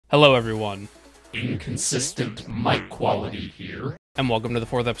Hello, everyone, Inconsistent mic quality here. and welcome to the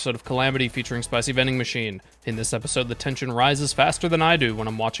 4th episode of Calamity featuring Spicy Vending Machine. In this episode, the tension rises faster than I do when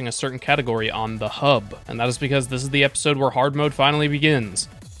I'm watching a certain category on the hub, and that is because this is the episode where hard mode finally begins,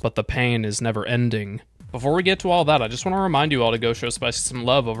 but the pain is never ending. Before we get to all that, I just want to remind you all to go show Spicy some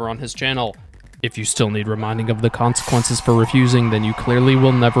love over on his channel. If you still need reminding of the consequences for refusing, then you clearly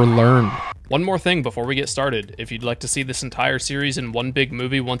will never learn. One more thing before we get started. If you'd like to see this entire series in one big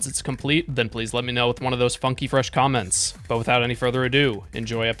movie once it's complete, then please let me know with one of those funky fresh comments. But without any further ado,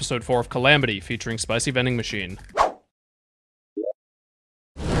 enjoy episode 4 of Calamity featuring Spicy Vending Machine.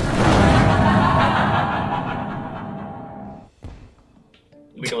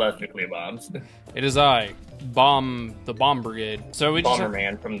 Legalize nuclear bombs. It is I, the Bomb Brigade. So we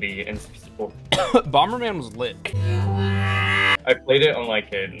Bomberman from the Invincible. Bomberman was lit. I played it on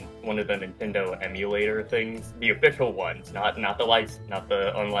like one of the Nintendo emulator things, the official ones, not the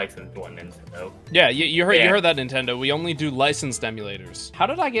unlicensed one. Nintendo. Yeah, you heard that, Nintendo. We only do licensed emulators. How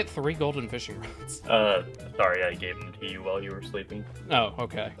did I get 3 golden fishing rods? Sorry, I gave them to you while you were sleeping. Oh,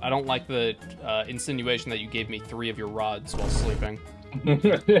 okay. I don't like the insinuation that you gave me 3 of your rods while sleeping.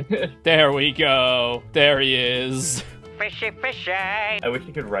 There we go. There he is. Fishy, fishy. I wish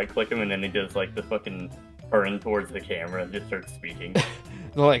you could right-click him and then he does like the fucking turn towards the camera and just starts speaking.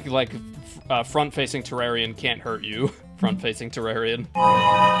 like front-facing Terrarian can't hurt you. Front-facing Terrarian.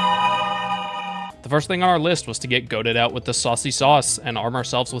 The first thing on our list was to get goated out with the saucy sauce and arm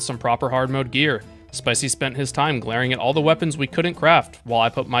ourselves with some proper hard mode gear. Spicy spent his time glaring at all the weapons we couldn't craft, while I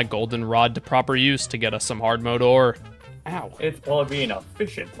put my golden rod to proper use to get us some hard mode ore. Ow. It's called being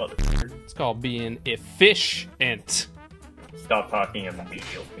efficient, motherfucker. It's called being efficient. Stop talking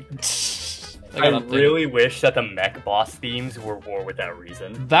immediately. I really wish that the mech boss themes were War Without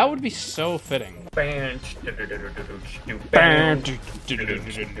Reason. That would be so fitting. I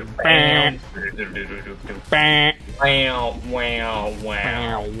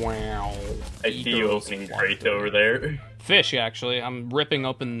see you opening crates over there. Fish, actually. I'm ripping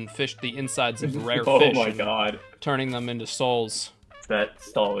open the insides of rare Oh fish. my and god. turning them into souls. That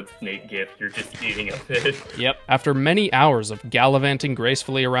solid snake gift, you're just eating a fish. Yep. After many hours of gallivanting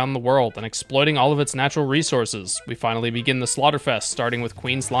gracefully around the world and exploiting all of its natural resources, we finally begin the Slaughterfest, starting with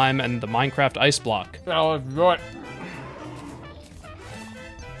Queen Slime and the Minecraft Ice Block. Oh, let's do it.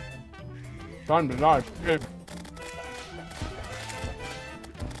 Time to die.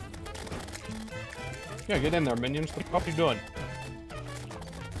 Yeah, get in there, minions. What the fuck are you doing?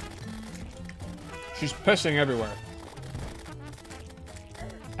 She's pissing everywhere.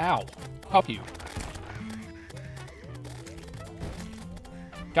 Ow. Help you.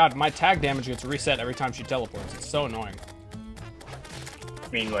 God, my tag damage gets reset every time she teleports. It's so annoying. I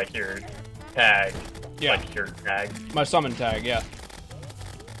mean, like your tag. Yeah. Like your tag. My summon tag, yeah.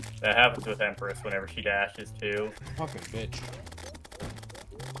 That happens with Empress whenever she dashes too. Fucking bitch.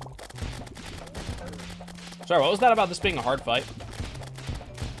 Sorry, what was that about this being a hard fight?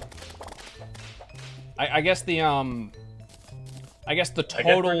 I guess the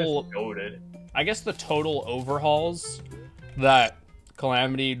total overhauls that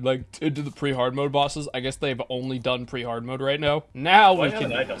Calamity did to the pre-hard mode bosses, I guess they've only done pre-hard mode right now. Now Why we can.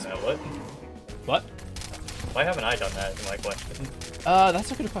 haven't I done that? What? Why haven't I done that? Is my question.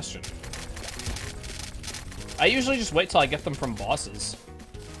 That's a good question. I usually just wait till I get them from bosses.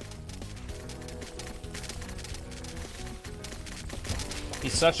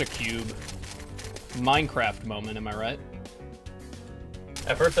 He's such a cube. Minecraft moment, am I right?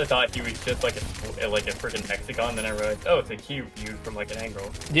 At first I thought he was just like a freaking hexagon, then I realized, oh, it's a cube viewed from like an angle.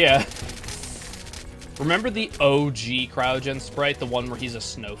 Yeah. Remember the OG Cryogen sprite, the one where he's a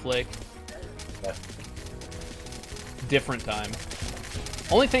snowflake? Yeah. Different time.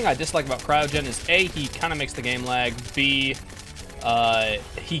 Only thing I dislike about Cryogen is A, he kind of makes the game lag, B,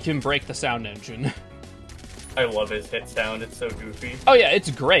 he can break the sound engine. I love his hit sound, it's so goofy. Oh yeah,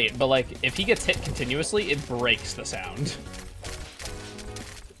 it's great, but like, if he gets hit continuously, it breaks the sound.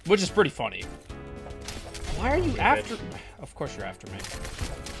 Which is pretty funny. Why are you after... Of course you're after me.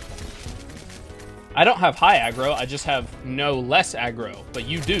 I don't have high aggro, I just have no less aggro, but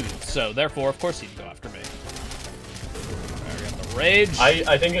you do, so therefore, of course he'd go after me. I got the rage.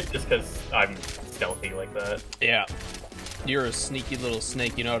 I think it's just because I'm stealthy like that. Yeah. You're a sneaky little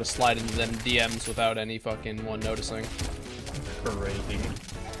snake, you know how to slide into them DMs without any fucking one noticing. Crazy.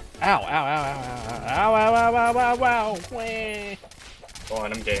 Ow, ow, ow, ow, ow, ow, ow, ow, ow, ow, ow, wah. Go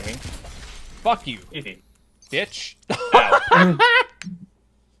on, I'm gaming. Fuck you. Easy. Bitch. Ow.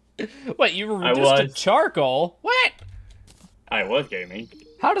 Wait, you were reduced to charcoal? What? I was gaming.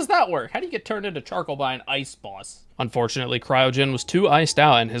 How does that work? How do you get turned into charcoal by an ice boss? Unfortunately, Cryogen was too iced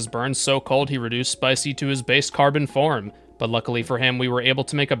out and his burns so cold he reduced Spicy to his base carbon form. But luckily for him, we were able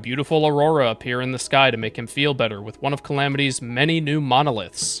to make a beautiful aurora appear in the sky to make him feel better with one of Calamity's many new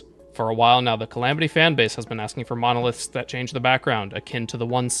monoliths. For a while now, the Calamity fanbase has been asking for monoliths that change the background, akin to the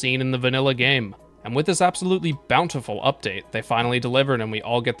one seen in the vanilla game. And with this absolutely bountiful update, they finally delivered and we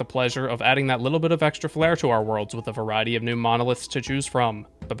all get the pleasure of adding that little bit of extra flair to our worlds with a variety of new monoliths to choose from.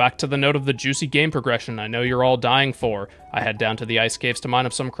 But back to the note of the juicy game progression I know you're all dying for, I head down to the ice caves to mine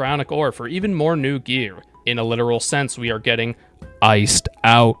up some cryonic ore for even more new gear. In a literal sense, we are getting iced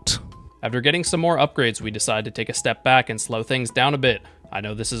out. After getting some more upgrades, we decide to take a step back and slow things down a bit. I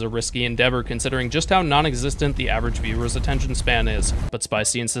know this is a risky endeavor considering just how non-existent the average viewer's attention span is, but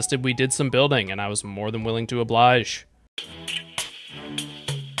Spicy insisted we did some building and I was more than willing to oblige.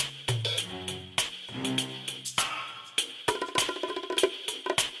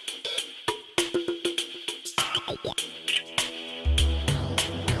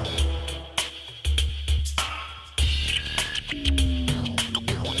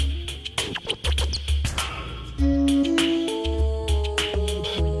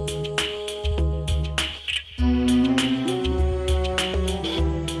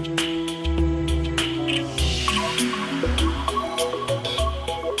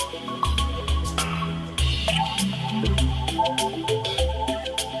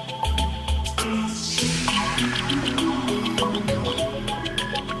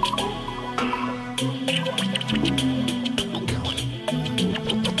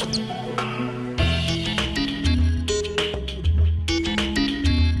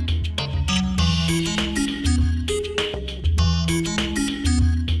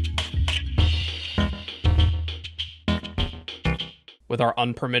 With our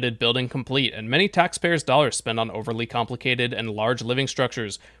unpermitted building complete and many taxpayers' dollars spent on overly complicated and large living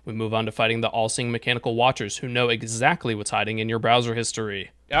structures, we move on to fighting the all-seeing mechanical watchers who know exactly what's hiding in your browser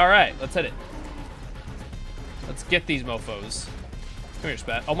history. Alright, let's hit it. Let's get these mofos. Come here,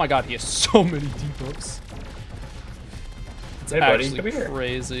 Spat. Oh my god, he has so many debuffs. It's Hey, buddy, actually come here.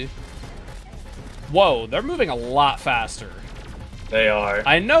 crazy. Whoa, they're moving a lot faster. They are.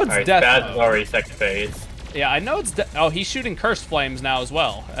 I know it's Alright, death Spaz is mode. already second phase. Yeah, I know it's... Oh, he's shooting cursed flames now as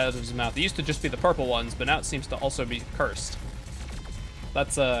well out of his mouth. They used to just be the purple ones, but now it seems to also be cursed.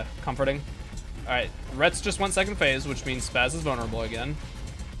 That's, comforting. Alright, Rhett's just went second phase, which means Spaz is vulnerable again.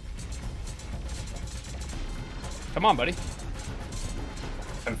 Come on, buddy.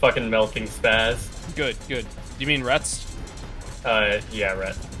 I'm fucking melting Spaz. Good, good. Do you mean Rhett's? Yeah,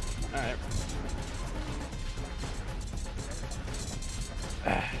 Rhett. Alright.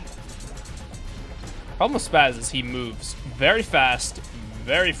 Problem with Spaz is he moves very fast,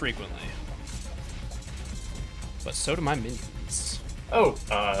 very frequently. But so do my minions. Oh,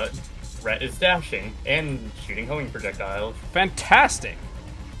 Rhett is dashing and shooting homing projectiles. Fantastic!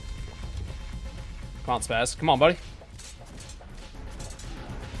 Come on, Spaz. Come on, buddy.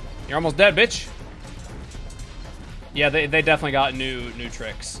 You're almost dead, bitch. Yeah, they definitely got new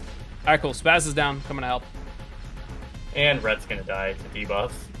tricks. Alright, cool. Spaz is down. Coming to help. And Rhett's gonna die to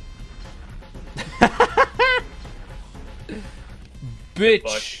debuffs.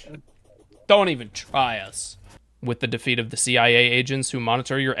 Bitch. Don't even try us. With the defeat of the CIA agents who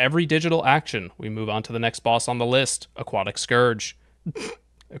monitor your every digital action, we move on to the next boss on the list, Aquatic Scourge.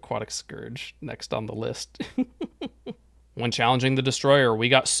 Aquatic Scourge, next on the list. When challenging the Destroyer, we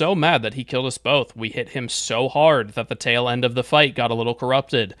got so mad that he killed us both. We hit him so hard that the tail end of the fight got a little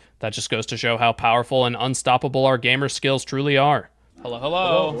corrupted. That just goes to show how powerful and unstoppable our gamer skills truly are. Hello,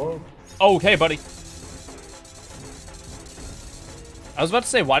 hello. Whoa. Oh, hey, buddy. I was about to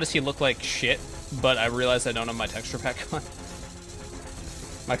say, why does he look like shit? But I realized I don't have my texture pack on.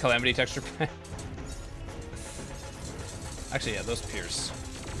 My Calamity texture pack. Actually, yeah, those pierce.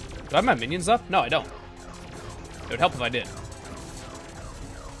 Do I have my minions up? No, I don't. It would help if I did.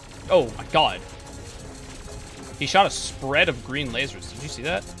 Oh my god. He shot a spread of green lasers. Did you see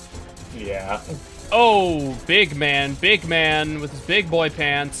that? Yeah. Oh, big man with his big boy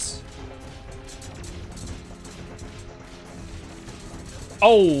pants.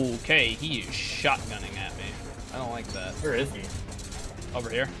 Okay, he is shotgunning at me. I don't like that. Where is he?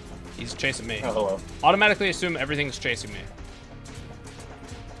 Over here. He's chasing me. Oh, hello. Automatically assume everything's chasing me.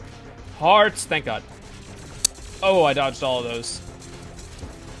 Hearts, thank god. Oh, I dodged all of those.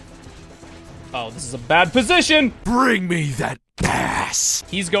 Oh, this is a bad position! Bring me that gas!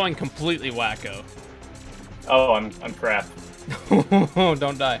 He's going completely wacko. Oh, I'm trapped.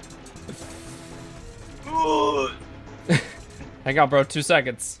 Don't die. Hang on, bro. 2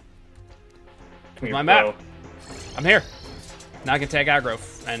 seconds. Come here, My bro. map. I'm here. Now I can tag aggro,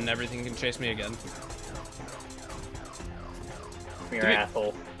 and everything can chase me again. You're an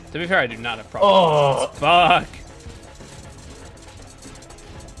asshole. To be fair, I do not have problems. Oh! Fuck!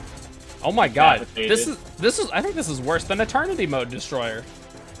 Oh my god, this is I think this is worse than Eternity Mode Destroyer.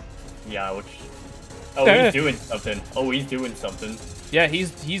 Yeah, which... Oh, he's doing something. Oh, he's doing something. Yeah,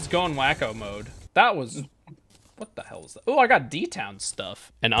 he's going wacko mode. That was... What the hell is that? Oh, I got D-Town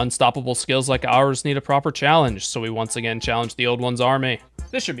stuff. And unstoppable skills like ours need a proper challenge, so we once again challenge the Old One's army.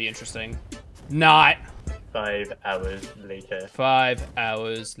 This should be interesting. Not. 5 hours later. 5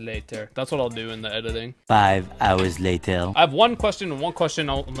 hours later. That's what I'll do in the editing. 5 hours later. I have one question and one question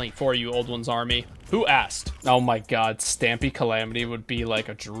only for you, Old One's army. Who asked? Oh my god, Stampy Calamity would be like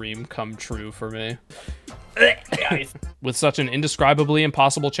a dream come true for me. With such an indescribably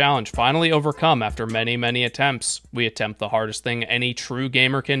impossible challenge finally overcome after many, many attempts, we attempt the hardest thing any true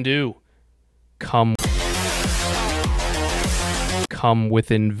gamer can do. Come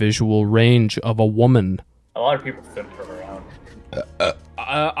within visual range of a woman. A lot of people simp her around.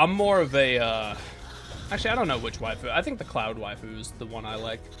 I'm more of a, actually, I don't know which waifu. I think the Cloud waifu is the one I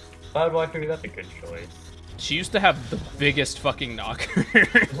like. Cloud waifu, that's a good choice. She used to have the biggest fucking knockers.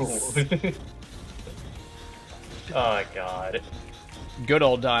 Oh, God. Good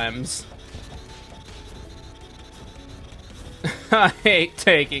old times. I hate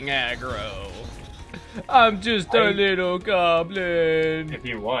taking aggro. I'm just a little goblin. If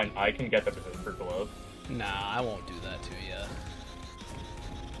you want, I can get the Berserker Glove. Nah, I won't do that to you.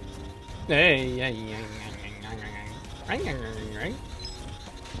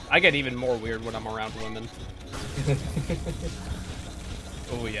 I get even more weird when I'm around women.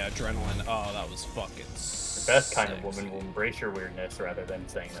 Oh yeah, adrenaline. Oh, that was fucking The best kind of woman will embrace your weirdness rather than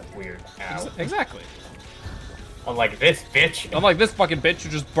saying that's weird. Ow. Exactly. Unlike this bitch. Unlike this fucking bitch who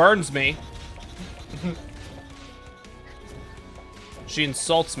just burns me. She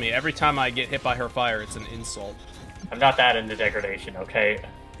insults me. Every time I get hit by her fire, it's an insult. I'm not that into degradation, okay?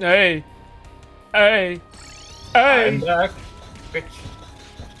 Hey! Hey! Hey! I'm back, bitch.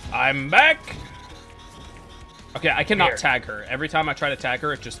 I'm back! Okay, I cannot Here. tag her. Every time I try to tag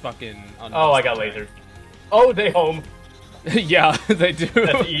her, it just fucking... Oh, I got lasers. Oh, they home. Yeah, they do.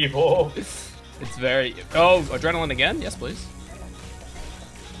 That's evil. It's very... Oh, adrenaline again? Yes, please.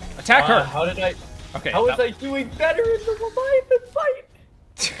 Attack her! How did I... Okay. How was I doing better in the Leviathan fight?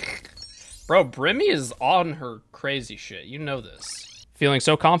 Bro, Brimmy is on her crazy shit. You know this. Feeling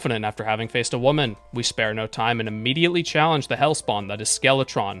so confident after having faced a woman, we spare no time and immediately challenge the hellspawn that is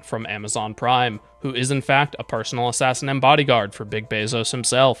Skeletron from Amazon Prime, who is in fact a personal assassin and bodyguard for Big Bezos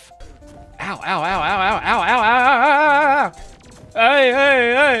himself. Ow, ow, ow, ow, ow, ow, ow, ow, ow, ow, ow. Hey,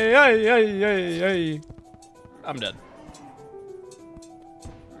 hey, hey, hey, hey, hey, hey. I'm dead.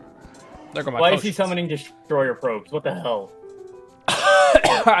 There go my Why potions. is he summoning destroyer probes? What the hell?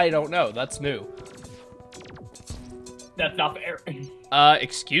 I don't know. That's new. That's not fair.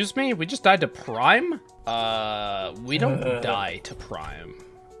 Excuse me? We just died to Prime? We don't die to Prime.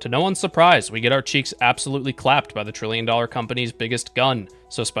 To no one's surprise, we get our cheeks absolutely clapped by the trillion-dollar company's biggest gun,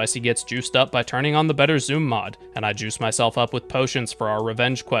 so Spicy gets juiced up by turning on the better zoom mod, and I juice myself up with potions for our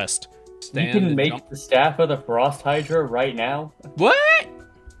revenge quest. You can make the staff of the Frost Hydra right now? What?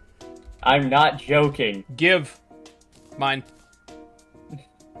 I'm not joking. Give. Mine.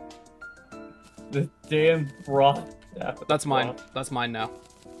 The damn Frost staff. That's mine. That's mine now.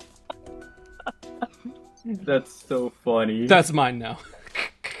 That's so funny. That's mine now.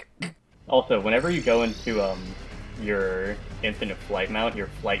 Also, whenever you go into your infinite flight mount, your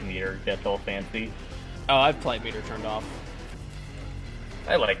flight meter gets all fancy. Oh, I have flight meter turned off.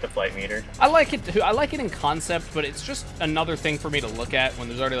 I like the flight meter. I like it too. I like it in concept, but it's just another thing for me to look at when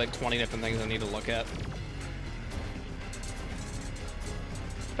there's already like 20 different things I need to look at.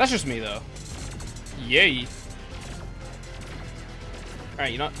 That's just me though. Yay.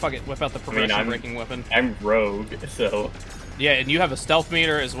 Alright, you know what? Fuck it. Whip out the progression breaking weapon. I'm rogue, so... Yeah, and you have a stealth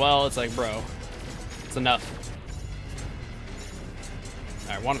meter as well. It's like, bro, it's enough.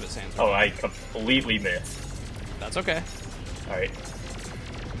 Alright, one of his hands. Oh, I completely missed. That's okay. Alright.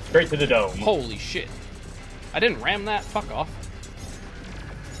 Straight to the dome. Holy shit. I didn't ram that. Fuck off.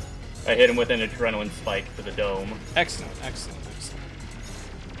 I hit him with an adrenaline spike to the dome. Excellent, excellent, excellent.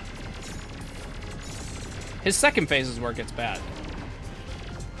 His second phase is where it gets bad.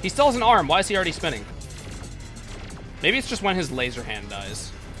 He still has an arm. Why is he already spinning? Maybe it's just when his laser hand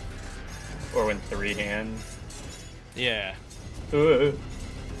dies. Or when 3 hands. Yeah. Oh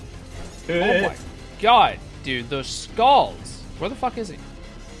my god, dude, those skulls. Where the fuck is he?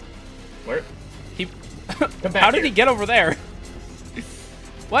 Where? He... Come back How did here. he get over there?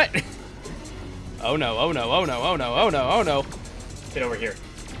 What? Oh no, oh no, oh no, oh no, oh no, oh no. Get over here.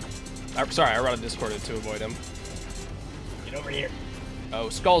 Sorry, I routed Discord to avoid him. Get over here. Oh,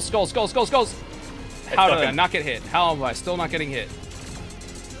 skulls, skulls, skulls, skulls, skulls! How did I not get hit? How am I still not getting hit?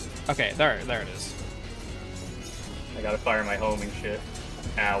 Okay, there it is. I gotta fire my homing shit.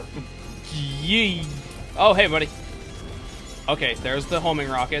 Ow. Yee! Oh, hey, buddy. Okay, there's the homing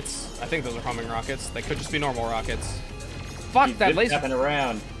rockets. I think those are homing rockets. They could just be normal rockets. Fuck, He's that laser. Tapping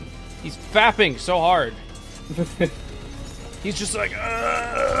around. He's fapping so hard. He's just like,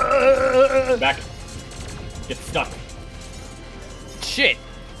 Back. Get stuck. Shit.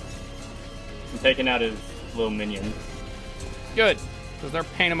 I'm taking out his little minions. Good, because they're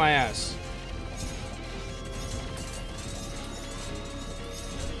a pain in my ass.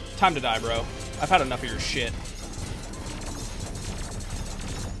 Time to die, bro. I've had enough of your shit.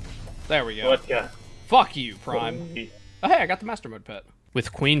 There we go. Let's go. Fuck you, Prime. Oh, hey, I got the Master Mode pet.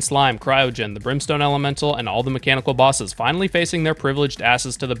 With Queen Slime, Cryogen, the Brimstone Elemental, and all the mechanical bosses finally facing their privileged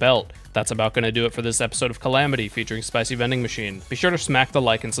asses to the belt, that's about going to do it for this episode of Calamity featuring Spicy Vending Machine. Be sure to smack the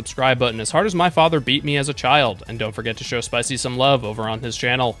like and subscribe button as hard as my father beat me as a child, and don't forget to show Spicy some love over on his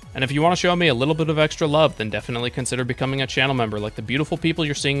channel. And if you want to show me a little bit of extra love, then definitely consider becoming a channel member like the beautiful people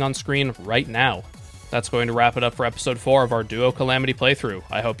you're seeing on screen right now. That's going to wrap it up for episode 4 of our Duo Calamity playthrough.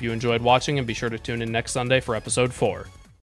 I hope you enjoyed watching, and be sure to tune in next Sunday for episode 4.